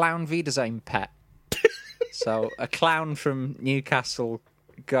 Clown Wiedersehen pet. So a clown from Newcastle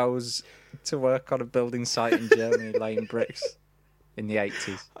goes to work on a building site in Germany laying bricks in the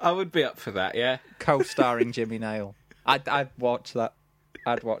 80s. I would be up for that, yeah. Co-starring Jimmy Nail. I'd watch that.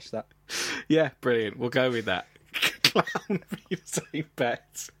 I'd watch that. Yeah, brilliant. We'll go with that. Clown Wiedersehen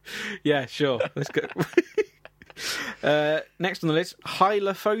pet. Yeah, sure. Let's go. Next on the list,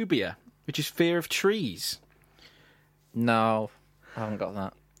 hylophobia, which is fear of trees. No, I haven't got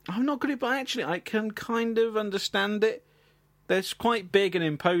that. I'm not good at it, but actually I can kind of understand it. They're quite big and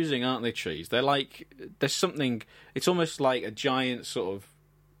imposing, aren't they, trees? They're like, there's something, it's almost like a giant sort of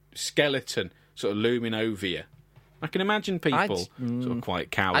skeleton sort of looming over you. I can imagine people sort of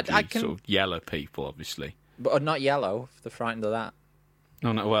quite cowardly, sort of yellow people, obviously. But not yellow, if they're frightened of that.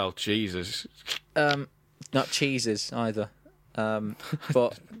 No, well, Jesus. Not cheeses either.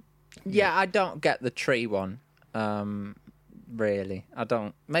 But yeah, I don't get the tree one. Really, I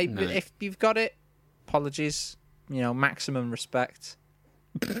don't. Maybe if you've got it, apologies. Maximum respect.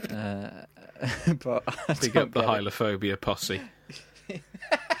 But I Big don't up the get it. hylophobia posse.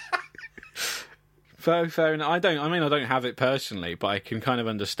 Fair enough. I don't have it personally, but I can kind of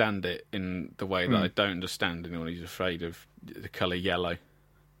understand it in the way that I don't understand anyone who's afraid of the colour yellow.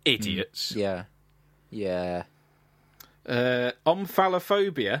 Idiots. Yeah.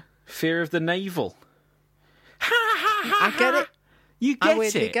 Omphalophobia, fear of the navel. I get it. You I get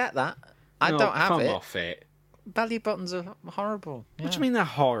weirdly it. get that. I Oh, don't have come it. off it. Belly buttons are horrible. What do you mean they're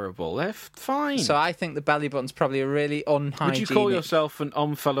horrible? They're fine. So I think the belly button's probably a really unhygienic. Would you call yourself an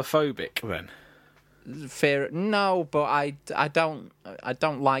omphalophobic then? fear? No, but I don't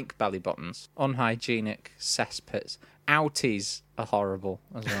like belly buttons. Unhygienic cesspits. Outies are horrible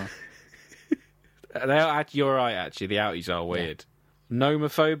as well. You're right, actually. The outies are weird.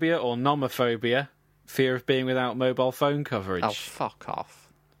 Nomophobia or nomophobia, fear of being without mobile phone coverage. Oh, fuck off.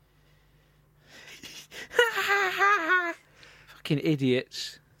 Fucking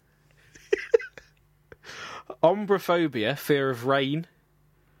idiots. Ombrophobia, fear of rain.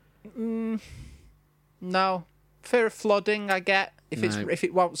 No. Fear of flooding, I get. If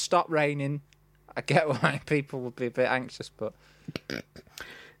it won't stop raining, I get why people would be a bit anxious, but...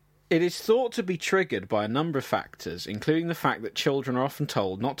 It is thought to be triggered by a number of factors, including the fact that children are often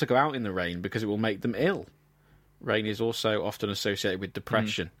told not to go out in the rain because it will make them ill. Rain is also often associated with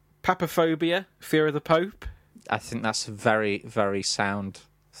depression. Papophobia, fear of the Pope. I think that's a very, very sound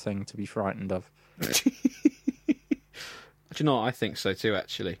thing to be frightened of. Do you know what? I think so too,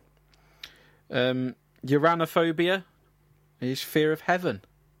 actually. Uranophobia is fear of heaven.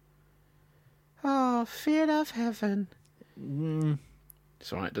 Oh, fear of heaven.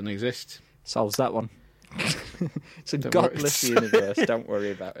 It's alright, it doesn't exist. Solves that one. It's a Don't worry. godless universe, don't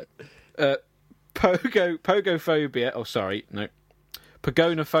worry about it. Pogophobia. Oh, sorry, no.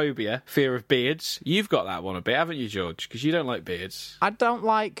 Pagonophobia, fear of beards. You've got that one a bit, haven't you, George? Because you don't like beards. I don't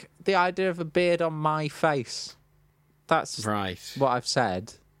like the idea of a beard on my face. That's Right. what I've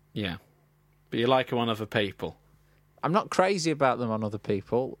said. Yeah. But you like them on other people. I'm not crazy about them on other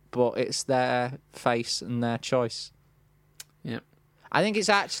people, but it's their face and their choice. Yeah. I think it's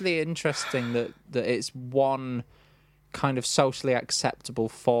actually interesting that it's one kind of socially acceptable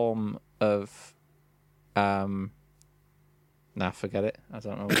form of... Nah, forget it. I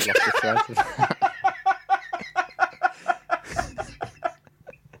don't know. We've lost the thread.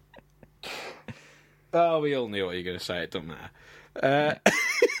 Oh, we all knew what you were going to say. It doesn't matter.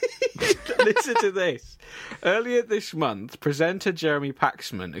 Listen to this. Earlier this month, presenter Jeremy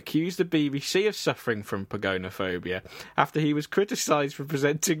Paxman accused the BBC of suffering from pagonophobia after he was criticised for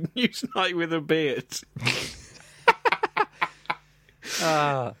presenting Newsnight with a beard.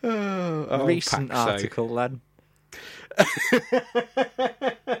 Recent Paxo. article, then.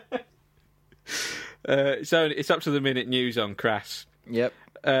 It's up to the minute news on Crass. Yep.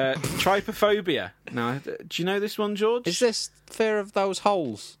 Trypophobia. Now, do you know this one, George? Is this fear of those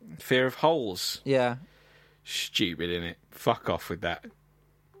holes? Fear of holes. Yeah. Stupid, innit? Fuck off with that.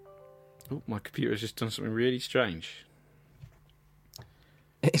 Oh, my computer's just done something really strange.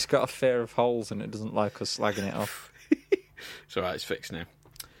 It's got a fear of holes and it doesn't like us slagging it off. It's alright, it's fixed now.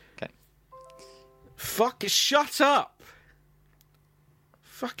 Okay. Fuck, shut up!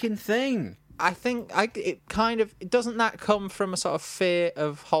 Fucking thing. I think doesn't that come from a sort of fear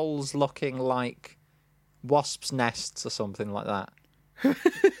of holes looking like wasps' nests or something like that?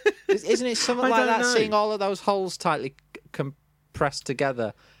 Isn't it something like that? Know. Seeing all of those holes tightly compressed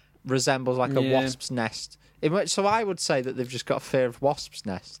together resembles like a wasp's nest. So I would say that they've just got a fear of wasps'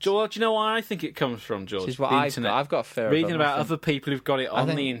 nests. George, do you know where I think it comes from, George? Which is what The I've internet. got. I've got a fear Reading of them. about other people who've got it on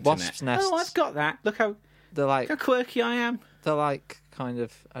think the internet. wasps' nests- Oh, I've got that. Look how They're quirky I am. they're like kind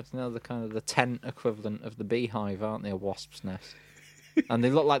of, I don't know, the kind of the tent equivalent of the beehive, aren't they? A wasp's nest. And they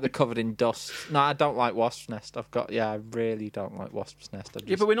look like they're covered in dust. No, I don't like wasp's nest. I really don't like wasp's nest.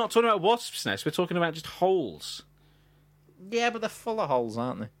 Yeah, but we're not talking about wasps' nests. We're talking about just holes. Yeah, but they're full of holes,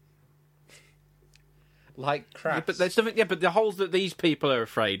 aren't they? Like crap. Yeah, but there's something. Yeah, but the holes that these people are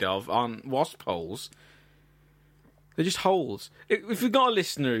afraid of aren't wasp holes. They're just holes. If we've got a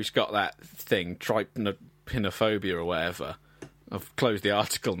listener who's got that thing, trypanophobia or whatever, I've closed the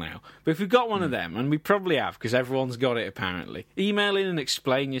article now. But if we've got one of them, and we probably have, because everyone's got it apparently, email in and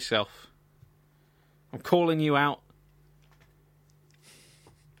explain yourself. I'm calling you out.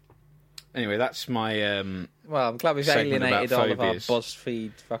 Anyway, that's my... Well, I'm glad we've segment about alienated all of our phobias.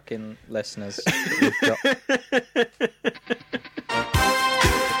 BuzzFeed fucking listeners. that we've got.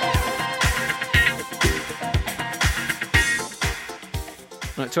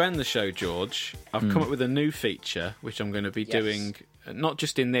 Right, to end the show, George, I've come up with a new feature, which I'm going to be doing, not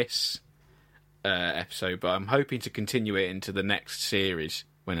just in this episode, but I'm hoping to continue it into the next series,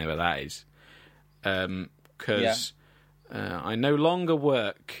 whenever that is. Because I no longer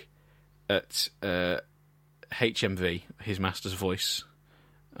work at HMV, His Master's Voice.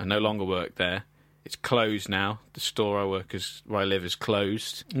 I no longer work there. It's closed now. The store where I live is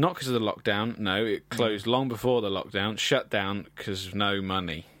closed. Not because of the lockdown, no. It closed long before the lockdown. Shut down because of no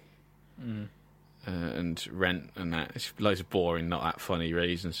money. And rent and that. It's loads of boring, not that funny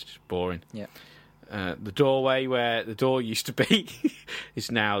reasons. Just boring. Yeah. The doorway where the door used to be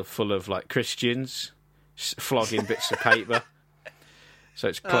is now full of like Christians flogging bits of paper. So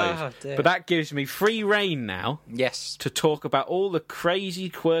it's closed. Oh, dear. But that gives me free reign now Yes. to talk about all the crazy,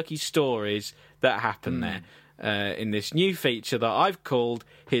 quirky stories that happen there in this new feature that I've called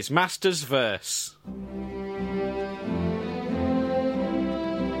His Master's Verse.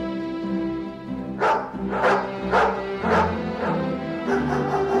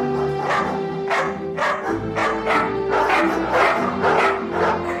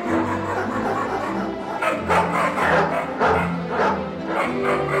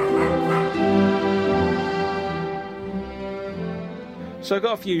 So I've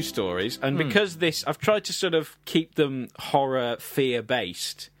got a few stories, and because I've tried to sort of keep them horror,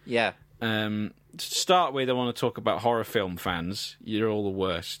 fear-based. Yeah. To start with, I want to talk about horror film fans. You're all the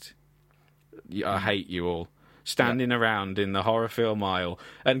worst. I hate you all. Standing around in the horror film aisle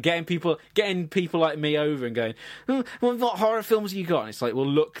and getting people like me over and going, oh, well, what horror films have you got? And it's like, well,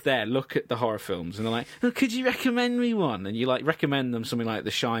 look there, look at the horror films. And they're like, oh, could you recommend me one? And you like recommend them something like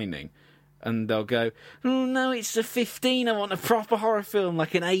The Shining. And they'll go, oh, no, it's a 15. I want a proper horror film,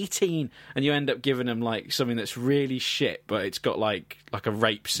 like an 18. And you end up giving them like something that's really shit, but it's got like a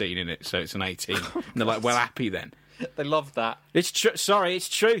rape scene in it, so it's an 18. And they're like, well, happy then. They love that. It's it's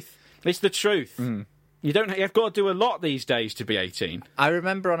truth. It's the truth. You've got to do a lot these days to be 18. I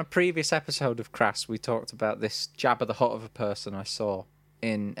remember on a previous episode of Crass, we talked about this Jabba the Hutt of a person I saw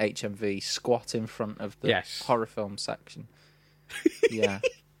in HMV squat in front of the horror film section. Yeah.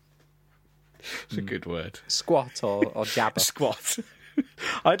 It's a good word. Squat or Jabba. Squat.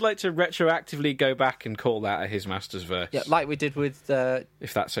 I'd like to retroactively go back and call that a His Master's Verse. Yeah, like we did with...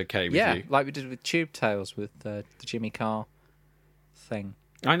 if that's okay with you. Yeah, like we did with Tube Tales with the Jimmy Carr thing.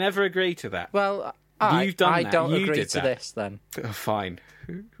 I never agree to that. Well, You've done I that. don't You agree did to that. this then. Oh, fine.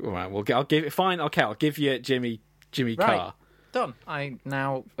 All right, I'll give it. Fine, okay, I'll give you Jimmy Right. Carr. Done. I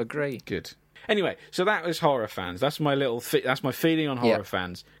now agree. Good. Anyway, so that was horror fans. That's my that's my feeling on horror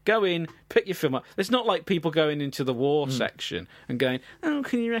fans. Go in, pick your film up. It's not like people going into the war section and going, "Oh,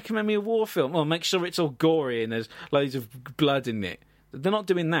 can you recommend me a war film?" Well, make sure it's all gory and there's loads of blood in it. They're not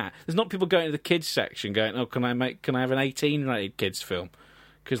doing that. There's not people going to the kids section going, "Oh, can I have an 18-rated kids film?"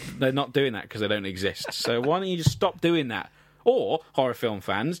 Because they're not doing that because they don't exist. So why don't you just stop doing that? Or horror film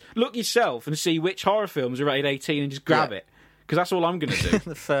fans, look yourself and see which horror films are rated 18 and just grab it. Because that's all I'm going to do.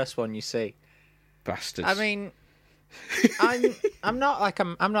 The first one you see. Bastards. I mean, I'm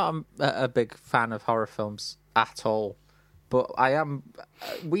not a big fan of horror films at all, but I am.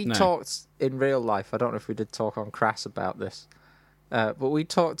 We talked in real life. I don't know if we did talk on Crass about this, but we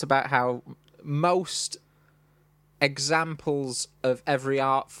talked about how most examples of every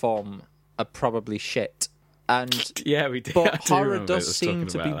art form are probably shit, and yeah, we did. But horror does seem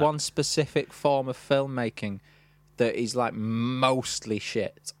to be one specific form of filmmaking that is like mostly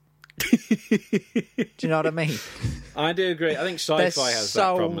shit. Do you know what I mean? I do agree. I think sci-fi has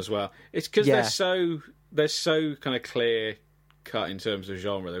that problem as well. It's because they're so kind of clear cut in terms of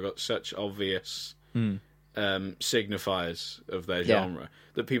genre. They've got such obvious signifiers of their genre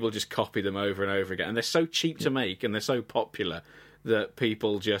that people just copy them over and over again. And they're so cheap to make and they're so popular that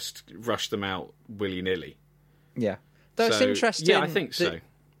people just rush them out willy-nilly. Yeah. Though it's interesting. Yeah, I think so.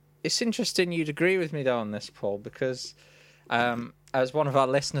 It's interesting you'd agree with me, though, on this, Paul, because as one of our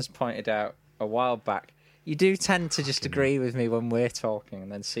listeners pointed out a while back, you do tend to just agree with me when we're talking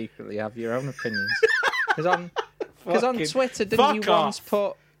and then secretly have your own opinions. Because on Twitter, didn't you once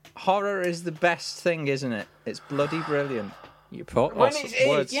put, horror is the best thing, isn't it? It's bloody brilliant. You put words to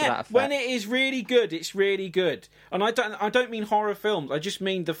that effect. When it is really good, it's really good. And I don't mean horror films. I just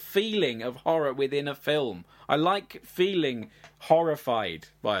mean the feeling of horror within a film. I like feeling horrified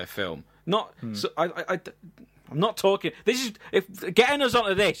by a film. Not so I'm not talking. This is getting us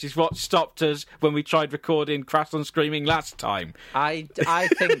onto this is what stopped us when we tried recording Crass on Screaming last time. I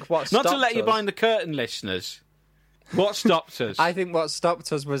think what stopped not to let you us, behind the curtain, listeners. What stopped us? I think what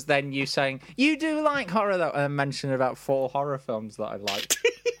stopped us was then you saying you do like horror, though, and mentioning about 4 horror films that I liked.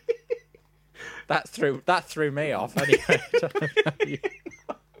 that threw me off. Anyway,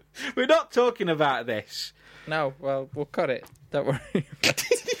 we're not talking about this. No, well, we'll cut it. Don't worry.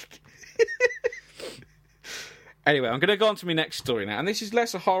 Anyway, I'm going to go on to my next story now, and this is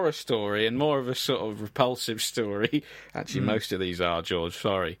less a horror story and more of a sort of repulsive story. Actually, most of these are, George.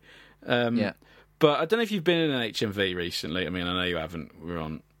 Sorry. Yeah. But I don't know if you've been in an HMV recently. I mean, I know you haven't. We're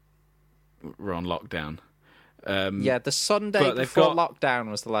on lockdown. Yeah, the Sunday before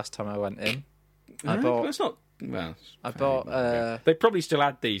lockdown was the last time I went in. That's not. Well, I bought. They probably still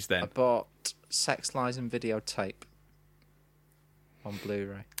had these then. I bought Sex, Lies and Videotape on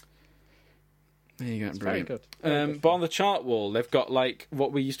Blu-ray. There you go, it's brilliant. Very good. But on the chart wall, they've got like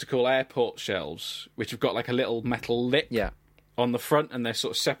what we used to call airport shelves, which have got like a little metal lip on the front, and they're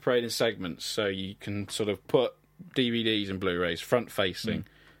sort of separated in segments, so you can sort of put DVDs and Blu-rays front facing,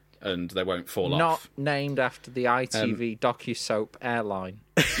 and they won't fall off. Not named after the ITV docu-soap Airline.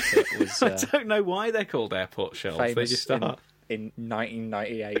 It was, I don't know why they're called airport shelves. They just are. In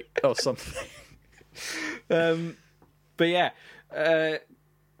 1998 or something. But yeah,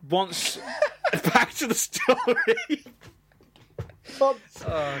 once back to the story.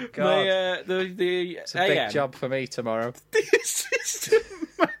 Oh god! It's a big job for me tomorrow. The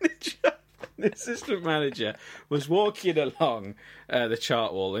assistant manager was walking along the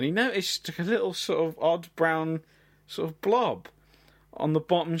chart wall, and he noticed a little sort of odd brown sort of blob on the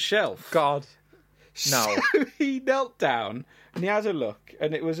bottom shelf. God, no! So he knelt down and he had a look,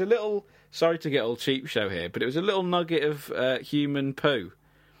 and it was a little. Sorry to get all cheap show here, but it was a little nugget of human poo.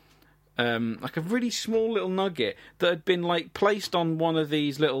 Like a really small little nugget that had been like placed on one of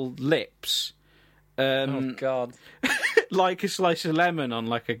these little lips. Oh God! Like a slice of lemon on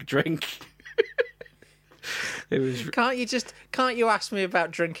like a drink. It was. Can't you ask me about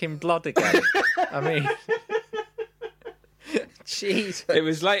drinking blood again? I mean, Jesus. It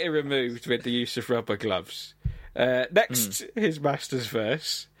was later removed with the use of rubber gloves. Next, his master's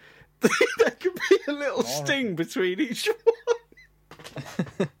verse. there could be a little sting between each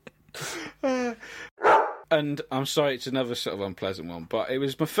one. And I'm sorry, it's another sort of unpleasant one, but it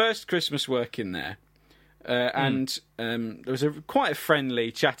was my first Christmas working there. And there was quite a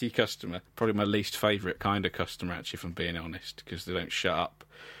friendly, chatty customer. Probably my least favourite kind of customer, actually, if I'm being honest, because they don't shut up.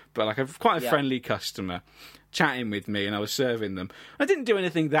 But like quite a friendly customer chatting with me, and I was serving them. I didn't do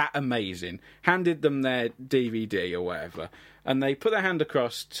anything that amazing. Handed them their DVD or whatever, and they put their hand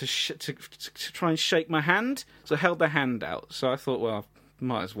across to try and shake my hand. So I held their hand out. So I thought, well,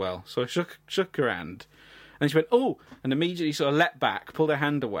 might as well. So I shook her hand. And she went, oh, and immediately sort of leapt back, pulled her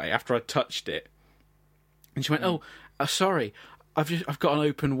hand away after I touched it. And she went, sorry, I've got an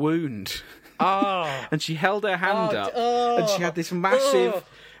open wound. Oh. And she held her hand up, and she had this massive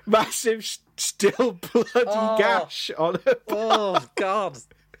still blood and gash on her back. Oh, God.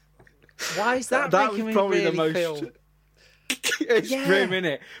 Why is that making me probably really the most... feel... It's grim,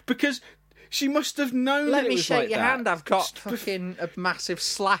 innit? Because she must have known Let that me it was shake like your that. hand. I've got fucking a massive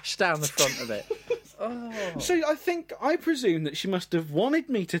slash down the front of it. So I presume that she must have wanted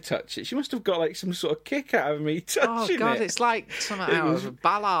me to touch it. She must have got like some sort of kick out of me touching Oh, God, it. it's like something out of a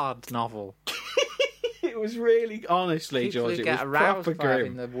ballad novel. It was really, honestly, People George, who it get was aroused proper by grim.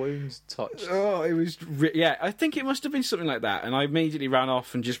 having their wounds touched. Oh, it was... yeah, I think it must have been something like that. And I immediately ran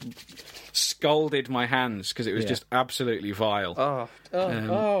off and just scalded my hands because it was just absolutely vile. So and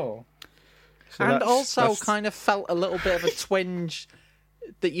that's- also that's- kind of felt a little bit of a twinge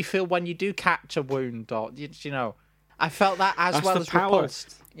that you feel when you do catch a wound. Or, you know, I felt that as That's well the as power.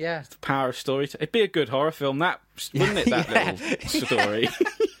 repulsed. Yeah. The power of storytelling. It'd be a good horror film, that, wouldn't it, that little story?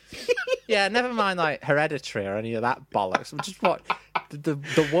 Yeah, never mind like Hereditary or any of that bollocks. Just what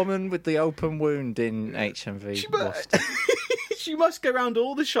the woman with the open wound in HMV Worcester. She must go around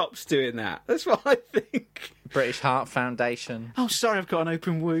all the shops doing that. That's what I think. British Heart Foundation, Oh, sorry, I've got an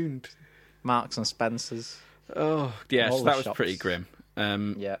open wound. Marks and Spencers. Oh, yes, All the that was shops. pretty grim.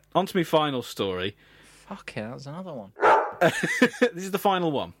 Yeah. On to my final story. Fucking, that was another one. This is the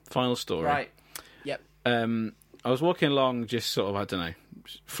final one. Final story. Right. Yep. I was walking along, just sort of, I don't know,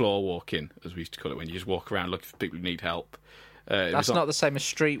 floor walking, as we used to call it, when you just walk around looking for people who need help. That's not the same as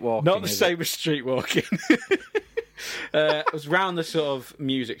street walking. Not the is same as street walking. It was round the sort of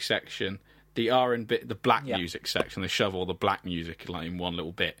music section, the R&B, the black music section. They shove all the black music like in one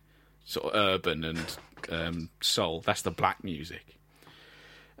little bit, sort of urban and soul. That's the black music.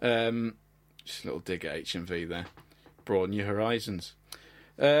 Just a little dig at HMV there. Broaden your horizons.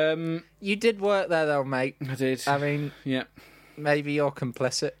 it? You did work there though, mate. I did. I mean, Yeah. maybe you're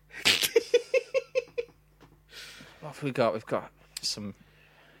complicit. What have we got? We've got some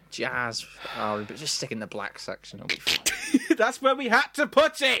jazz, but just stick in the black section. It'll be fine. That's where we had to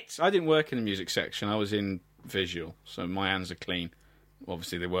put it. I didn't work in the music section. I was in visual, so my hands are clean.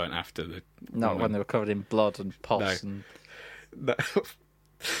 Obviously, they weren't after the... Not when they were covered in blood and pus. No. And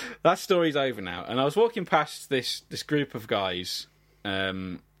That story's over now. And I was walking past this group of guys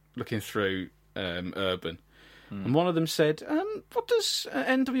looking through Urban. And one of them said, what does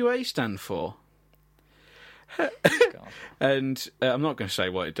NWA stand for? And I'm not going to say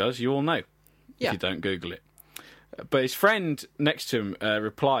what it does. You all know if you don't Google it. But his friend next to him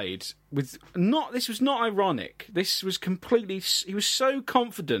replied with this was not ironic. This was completely... He was so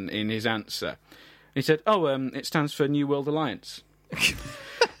confident in his answer. He said, it stands for New World Alliance.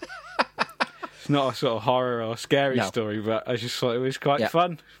 It's not a sort of horror or scary story, but I just thought it was quite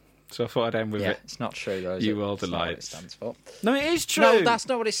fun. So I thought I'd end with it. It's not true, though. New World Alliance. Alliance. Stands for. No, it is true. No, that's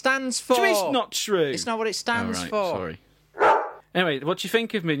not what it stands for. What do you mean it's not true? It's not what it stands All right, for. Sorry. Anyway, what do you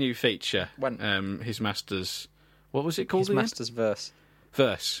think of my new feature? When? His Master's... What was it called His again? Master's Verse.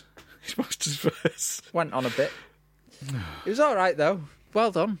 Verse. His Master's Verse. Went on a bit. It was all right, though.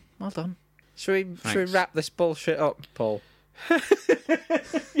 Well done. Well done. Should we wrap this bullshit up, Paul?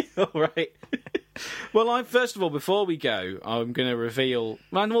 All right. Well, first of all, before we go, I'm going to reveal...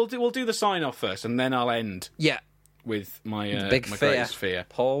 Man, we'll do the sign-off first, and then I'll end Yeah. with my, Big my fear. greatest fear.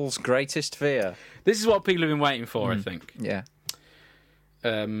 Paul's greatest fear. This is what people have been waiting for, I think. Yeah.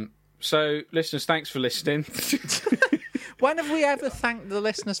 So, listeners, thanks for listening. When have we ever thanked the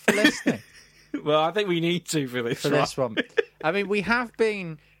listeners for listening? Well, I think we need to for this one. This one. I mean, we have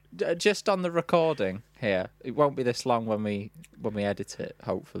been just on the recording here. It won't be this long when we edit it,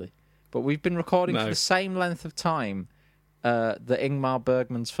 hopefully. But we've been recording for the same length of time that Ingmar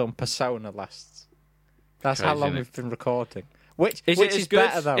Bergman's film Persona lasts. That's Crazy, how long isn't it? we've been recording. Which Is is good?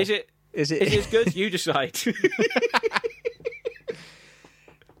 better though? Is it as good? You decide.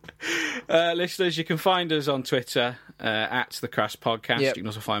 Listeners, you can find us on Twitter at The Crass Podcast. Yep. You can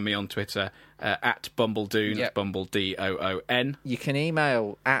also find me on Twitter at Bumbledoon, Yep. BumbleDoon. You can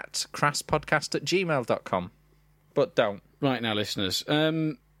email at crasspodcast@gmail.com. But don't. Right now, listeners,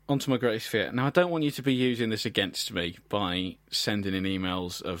 on to my greatest fear. Now, I don't want you to be using this against me by sending in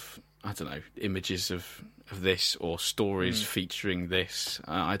emails of, I don't know, images of this or stories featuring this.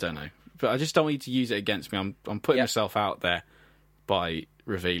 I don't know. But I just don't want you to use it against me. I'm putting Yep. myself out there by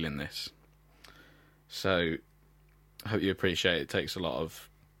revealing this. So, I hope you appreciate it. It takes a lot of...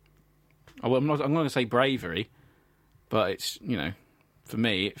 I'm going to say bravery, but it's, you know, for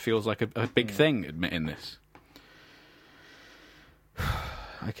me, it feels like a big thing admitting this.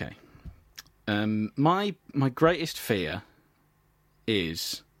 Okay. My greatest fear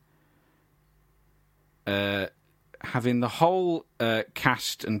is having the whole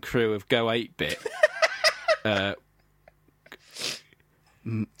cast and crew of Go 8-Bit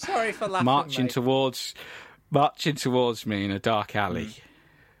Sorry for laughing, marching mate. towards me in a dark alley.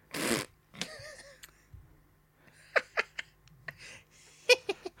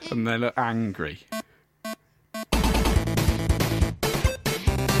 And they look angry.